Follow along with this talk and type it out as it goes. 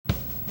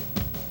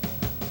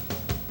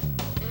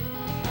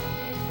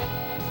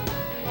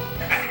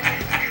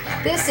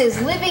This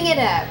is Living It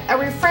Up, a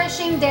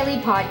refreshing daily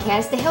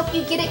podcast to help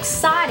you get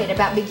excited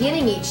about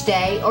beginning each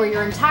day or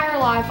your entire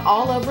life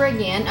all over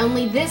again,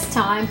 only this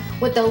time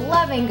with the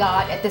loving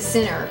God at the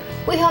center.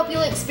 We hope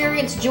you'll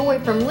experience joy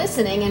from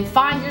listening and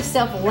find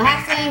yourself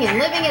laughing and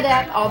living it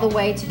up all the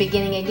way to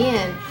beginning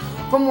again.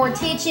 For more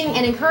teaching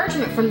and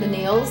encouragement from the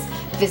Neals,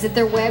 visit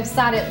their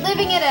website at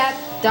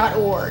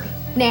livingitup.org.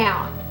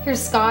 Now,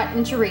 here's Scott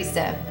and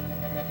Teresa.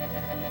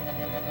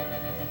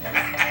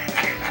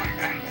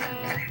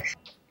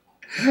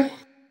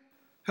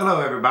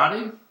 Hello,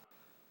 everybody,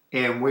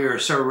 and we are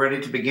so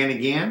ready to begin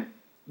again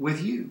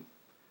with you.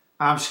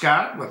 I'm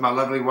Scott with my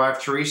lovely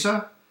wife,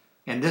 Teresa,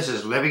 and this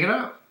is Living It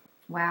Up.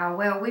 Wow,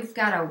 well, we've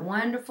got a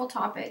wonderful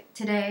topic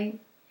today.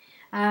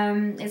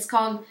 It's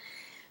called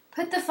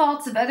Put the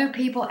Faults of Other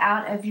People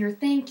Out of Your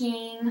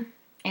Thinking.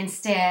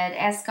 Instead,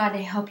 ask God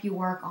to help you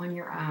work on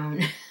your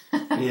own.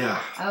 Yeah.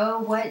 Oh,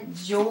 what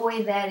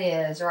joy that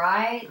is,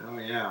 right? Oh,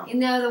 yeah. You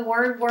know, the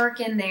word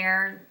work in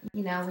there,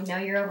 you know, we know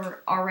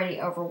you're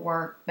already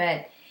overworked,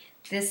 but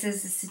this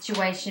is a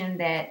situation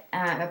that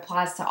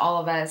applies to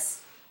all of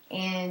us.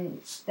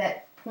 And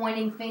that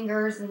pointing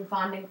fingers and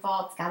finding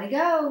faults got to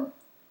go.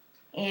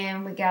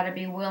 And we got to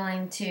be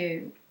willing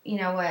to, you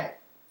know what,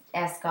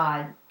 ask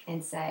God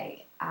and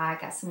say, I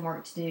got some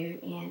work to do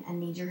and I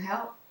need your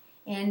help.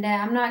 And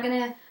I'm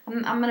going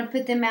to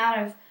put them out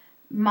of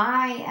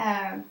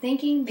my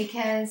thinking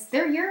because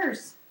they're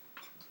yours.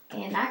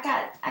 And I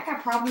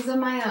got problems of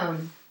my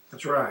own.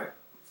 That's right.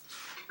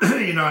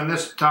 You know, and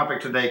this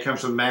topic today comes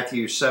from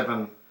Matthew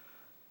 7,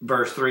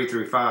 verse 3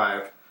 through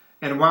 5.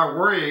 And why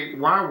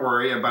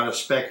worry about a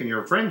speck in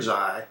your friend's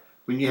eye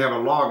when you have a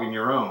log in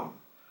your own?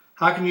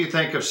 How can you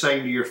think of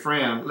saying to your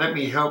friend, let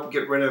me help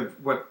get rid of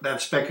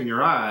that speck in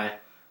your eye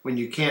when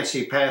you can't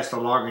see past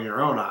the log in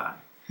your own eye?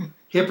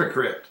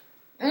 Hypocrite.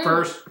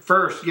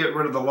 First get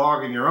rid of the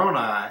log in your own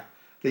eye,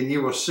 then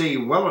you will see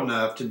well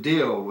enough to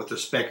deal with the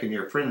speck in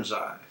your friend's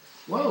eye.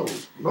 Whoa,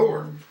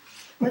 Lord.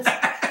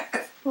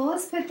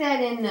 Let's put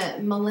that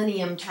in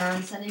millennium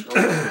terms, and go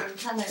and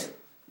kind of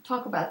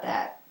talk about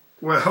that.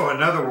 Well,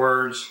 in other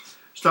words,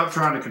 stop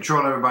trying to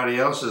control everybody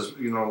else's,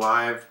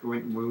 life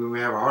when we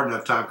have a hard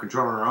enough time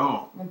controlling our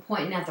own. And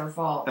pointing out their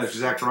faults. That's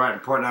exactly right,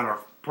 and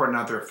pointing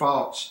out their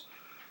faults.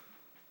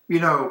 You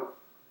know,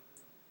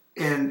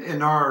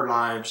 in our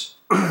lives,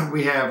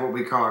 we have what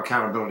we call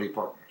accountability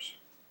partners.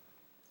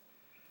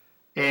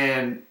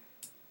 And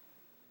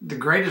the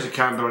greatest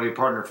accountability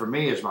partner for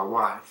me is my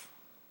wife.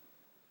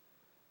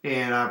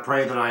 And I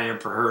pray that I am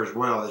for her as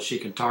well, that she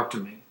can talk to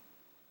me.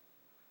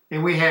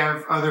 And we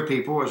have other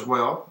people as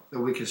well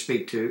that we can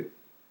speak to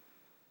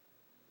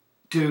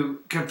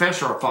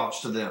confess our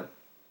faults to them.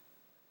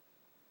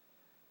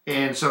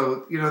 And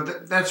so,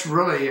 that's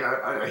really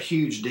a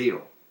huge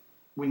deal.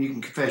 When you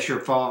can confess your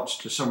faults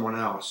to someone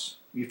else,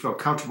 you feel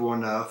comfortable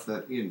enough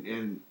that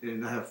and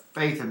have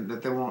faith in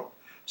that they won't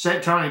say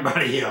it to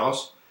anybody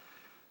else.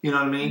 You know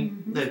what I mean?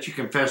 Mm-hmm. That you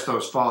confess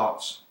those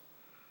faults.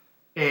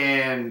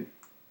 And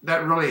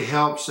that really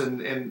helps in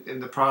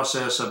the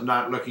process of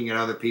not looking at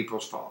other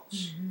people's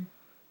faults. Mm-hmm.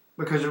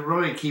 Because it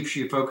really keeps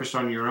you focused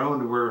on your own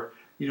to where,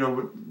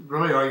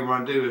 really all you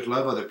want to do is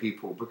love other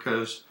people.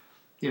 Because,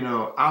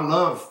 I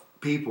love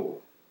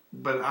people,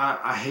 but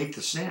I hate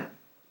the sin.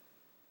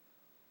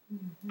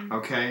 Mm-hmm.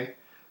 Okay?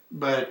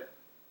 But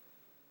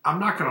I'm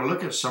not going to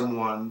look at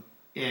someone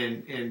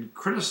and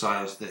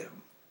criticize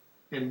them.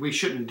 And we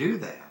shouldn't do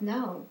that.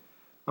 No.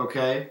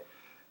 Okay?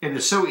 And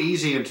it's so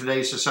easy in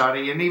today's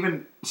society, and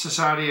even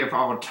society of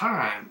all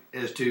time,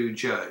 is to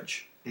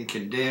judge and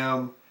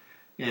condemn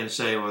and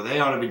say, well, they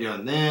ought to be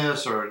doing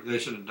this or they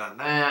should have done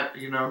that.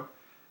 You don't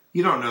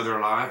know their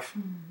life.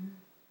 Mm-hmm.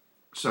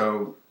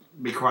 So,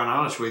 be quite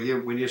honest with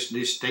you, we just need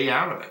to stay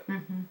out of it.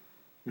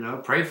 Mm-hmm.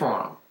 Pray for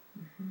them.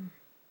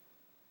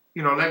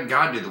 Mm-hmm. Let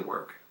God do the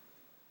work.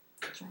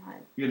 That's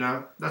right.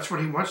 That's what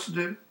He wants to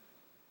do.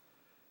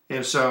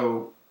 And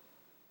so,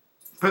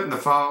 putting the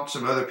faults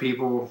of other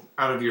people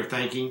out of your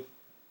thinking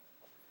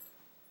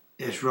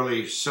is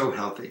really so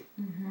healthy.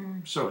 Mm-hmm.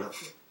 So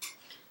healthy.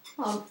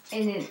 Well,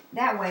 and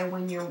that way,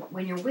 when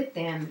you're with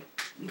them,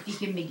 if you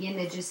can begin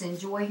to just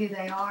enjoy who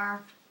they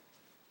are,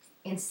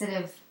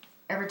 instead of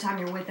every time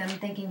you're with them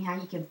thinking how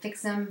you can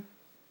fix them.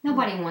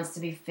 Nobody wants to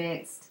be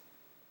fixed.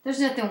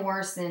 There's nothing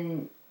worse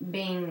than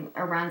being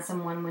around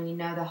someone when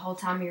the whole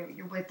time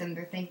you're with them,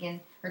 they're thinking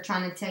or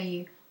trying to tell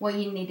you what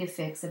you need to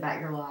fix about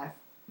your life.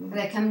 Mm-hmm. Or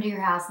they come to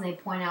your house and they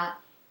point out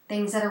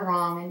things that are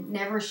wrong and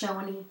never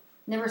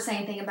say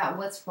anything about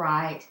what's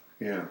right.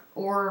 Yeah.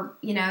 Or,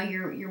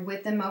 you're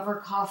with them over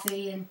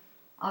coffee and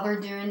all they're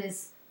doing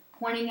is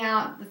pointing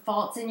out the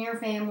faults in your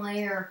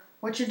family or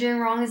what you're doing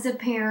wrong as a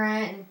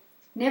parent and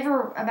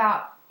never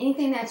about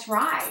anything that's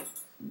right.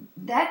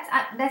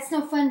 That's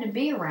no fun to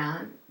be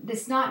around.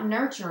 That's not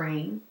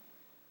nurturing.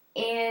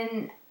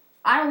 And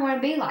I don't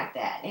want to be like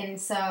that. And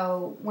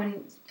so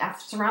when I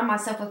surround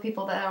myself with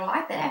people that are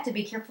like that, I have to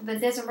be careful that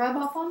it doesn't rub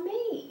off on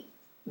me.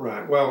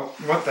 Right. Well,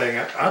 one thing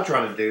I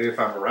try to do if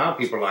I'm around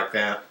people like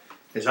that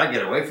is I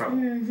get away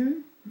from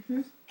them.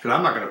 Mm-hmm. Because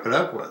I'm not going to put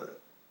up with it.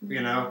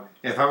 You know,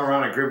 if I'm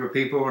around a group of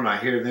people and I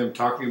hear them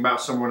talking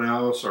about someone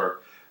else or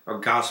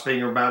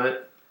gossiping about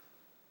it,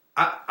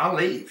 I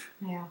leave.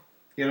 Yeah.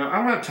 You know, I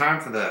don't have time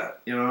for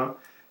that. You know,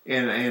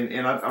 and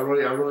I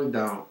really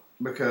don't,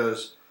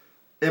 because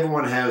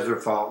everyone has their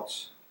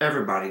faults.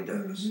 Everybody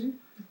does. Mm-hmm.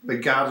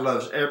 But God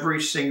loves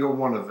every single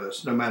one of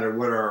us, no matter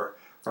what our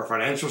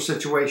financial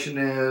situation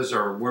is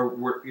or where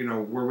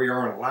we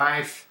are in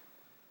life.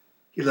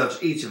 He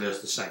loves each of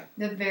us the same.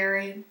 The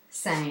very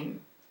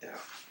same. Yeah.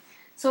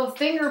 So if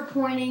finger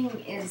pointing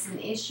is an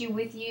issue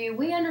with you,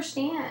 we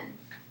understand.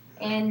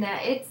 And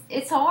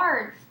it's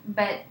hard,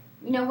 but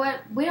you know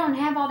what? We don't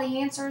have all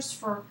the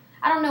answers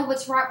I don't know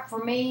what's right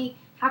for me.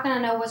 How can I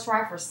know what's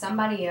right for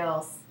somebody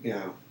else?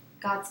 Yeah.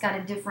 God's got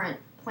a different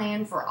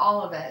plan for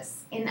all of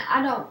us. And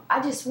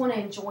I just want to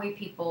enjoy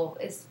people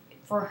is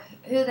for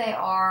who they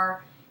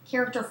are,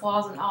 character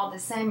flaws and all the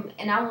same,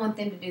 and I want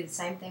them to do the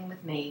same thing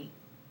with me.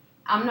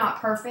 I'm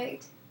not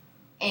perfect,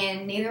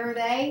 and neither are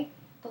they,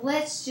 but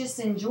let's just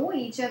enjoy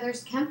each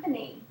other's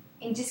company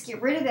and just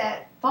get rid of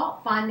that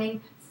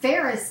fault-finding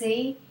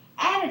Pharisee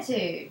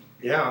attitude.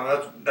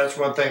 Yeah, that's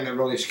one thing that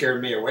really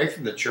scared me away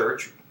from the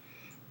church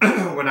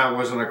when I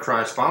wasn't a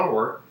Christ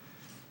follower,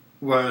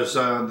 was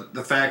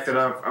the fact that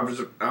I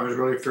was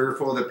really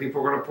fearful that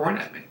people were going to point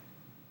at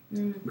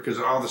me because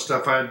of all the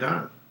stuff I had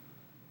done,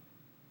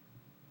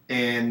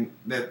 and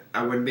that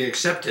I wouldn't be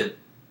accepted.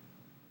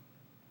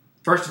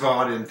 First of all,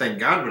 I didn't think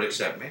God would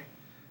accept me,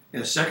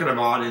 and second of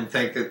all, I didn't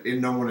think that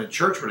no one in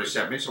church would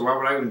accept me. So why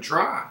would I even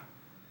try?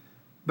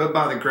 But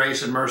by the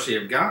grace and mercy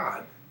of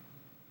God,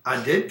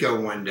 I did go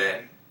one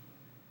day,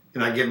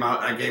 and I gave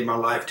my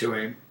life to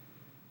Him.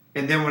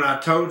 And then when I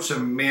told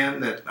some men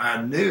that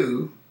I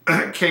knew,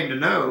 came to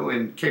know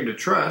and came to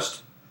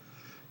trust,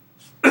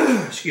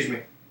 excuse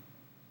me,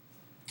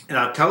 and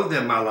I told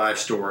them my life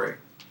story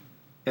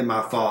and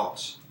my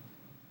faults,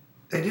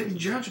 they didn't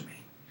judge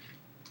me.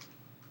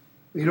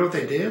 You know what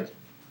they did?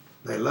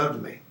 They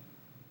loved me.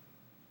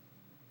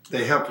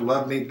 They helped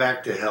love me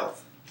back to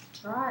health.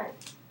 Right.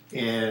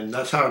 And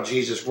that's how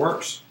Jesus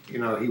works. You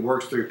know, He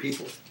works through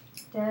people.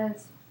 He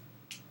does.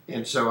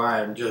 And so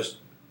I am just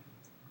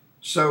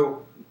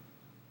so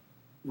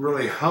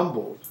really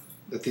humbled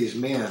that these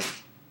men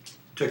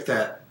took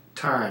that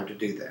time to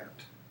do that.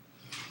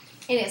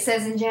 And it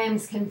says in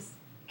James,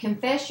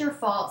 confess your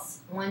faults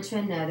one to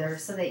another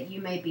so that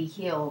you may be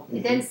healed.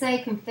 It doesn't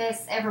say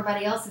confess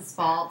everybody else's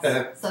faults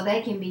so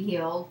they can be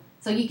healed,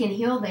 so you can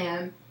heal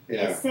them.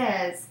 Yeah. It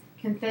says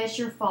confess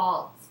your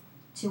faults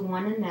to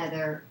one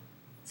another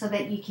so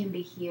that you can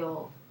be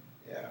healed.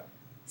 Yeah.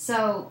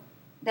 So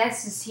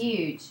that's just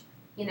huge,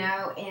 you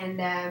know,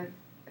 and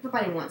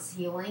everybody wants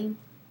healing.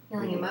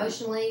 Healing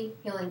emotionally,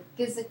 healing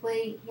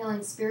physically,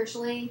 healing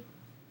spiritually.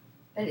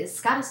 But it's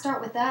got to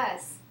start with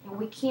us. And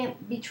we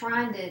can't be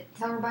trying to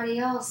tell everybody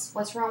else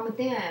what's wrong with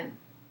them.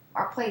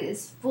 Our plate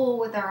is full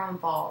with our own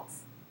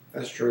faults.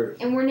 That's true.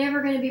 And we're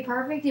never going to be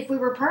perfect. If we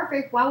were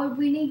perfect, why would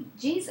we need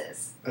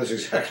Jesus? That's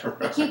exactly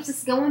right. It keeps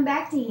us going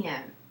back to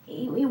Him.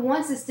 He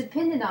wants us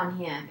dependent on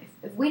Him.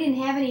 If we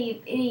didn't have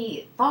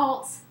any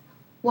faults,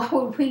 why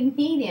would we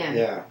need Him?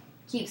 Yeah.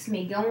 Keeps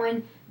me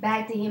going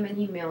back to Him in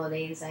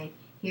humility and saying,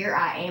 here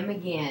I am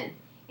again.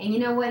 And you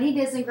know what? He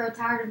doesn't grow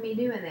tired of me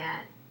doing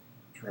that.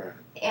 That's right.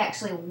 He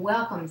actually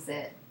welcomes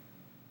it.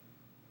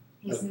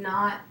 He's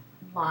not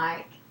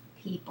like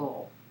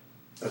people.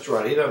 That's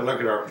right. He doesn't look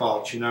at our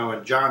faults. You know,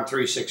 in John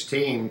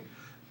 3:16,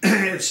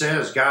 it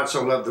says, God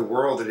so loved the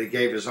world that He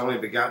gave His only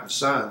begotten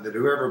Son, that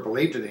whoever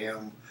believed in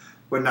Him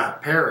would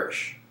not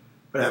perish,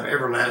 but have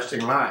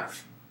everlasting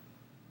life.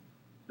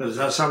 Does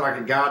that sound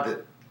like a God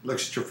that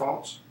looks at your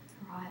faults?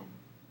 Right.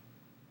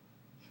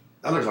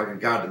 That looks like a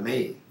God to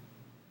me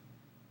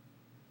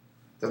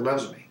that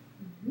loves me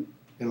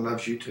and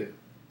loves you too.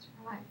 That's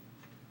right.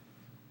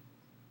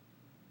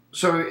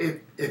 So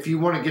if you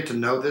want to get to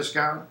know this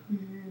God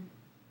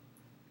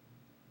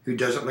who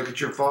doesn't look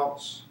at your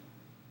faults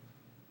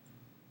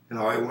and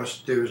all He wants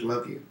to do is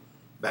love you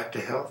back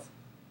to health,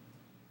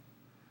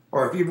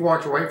 or if you've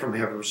walked away from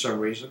Him for some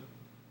reason,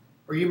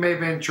 or you may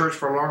have been in church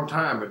for a long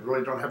time but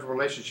really don't have a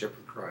relationship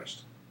with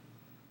Christ,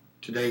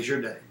 today's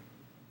your day.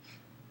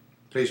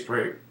 Please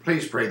pray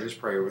this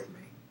prayer with me.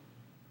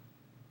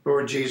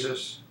 Lord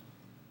Jesus,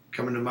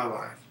 come into my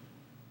life.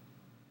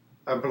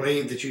 I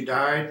believe that You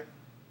died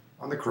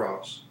on the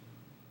cross.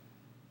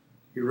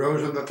 You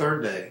rose on the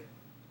third day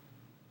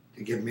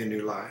to give me a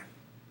new life.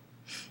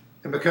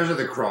 And because of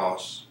the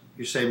cross,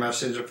 You say my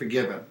sins are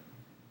forgiven.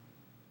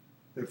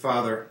 And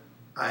Father,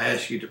 I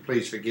ask You to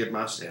please forgive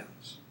my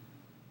sins.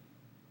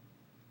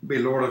 Be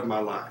Lord of my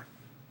life.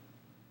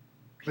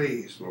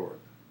 Please, Lord,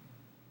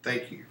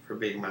 thank You for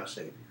being my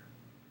Savior.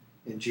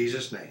 In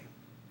Jesus' name,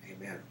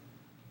 amen.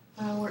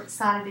 Well, we're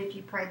excited if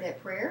you prayed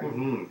that prayer.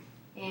 Mm-hmm.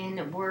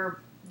 And we're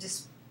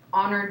just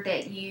honored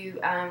that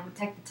you would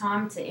take the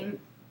time to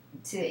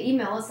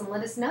email us and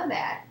let us know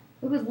that.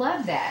 We would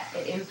love that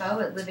at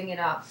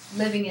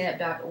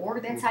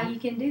info@livingitup.org. That's how you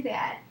can do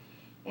that.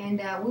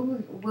 And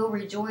we'll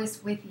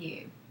rejoice with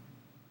you.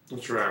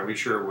 That's right. We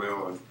sure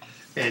will.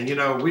 And you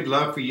know, we'd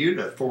love for you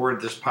to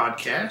forward this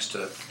podcast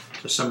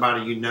to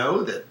somebody you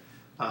know that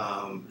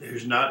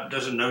who's not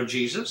doesn't know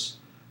Jesus,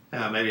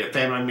 maybe a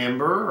family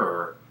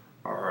member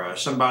or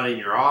somebody in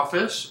your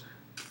office.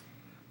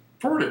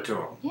 Forward it to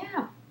them.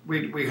 Yeah.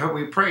 We hope,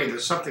 we pray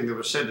that something that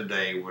was said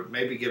today would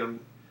maybe get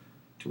them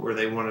to where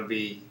they want to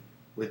be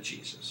with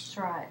Jesus. That's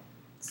right.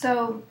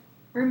 So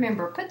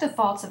remember, put the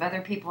faults of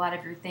other people out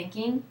of your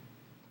thinking,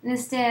 and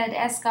instead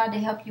ask God to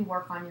help you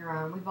work on your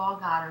own. We've all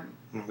got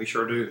them. We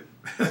sure do.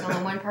 There's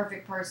only one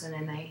perfect person,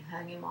 and they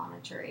hung him on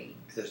a tree.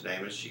 His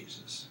name is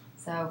Jesus.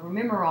 So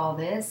remember all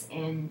this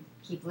and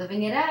keep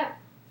living it up.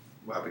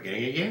 While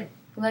beginning again.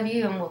 We love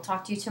you, and we'll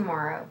talk to you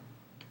tomorrow.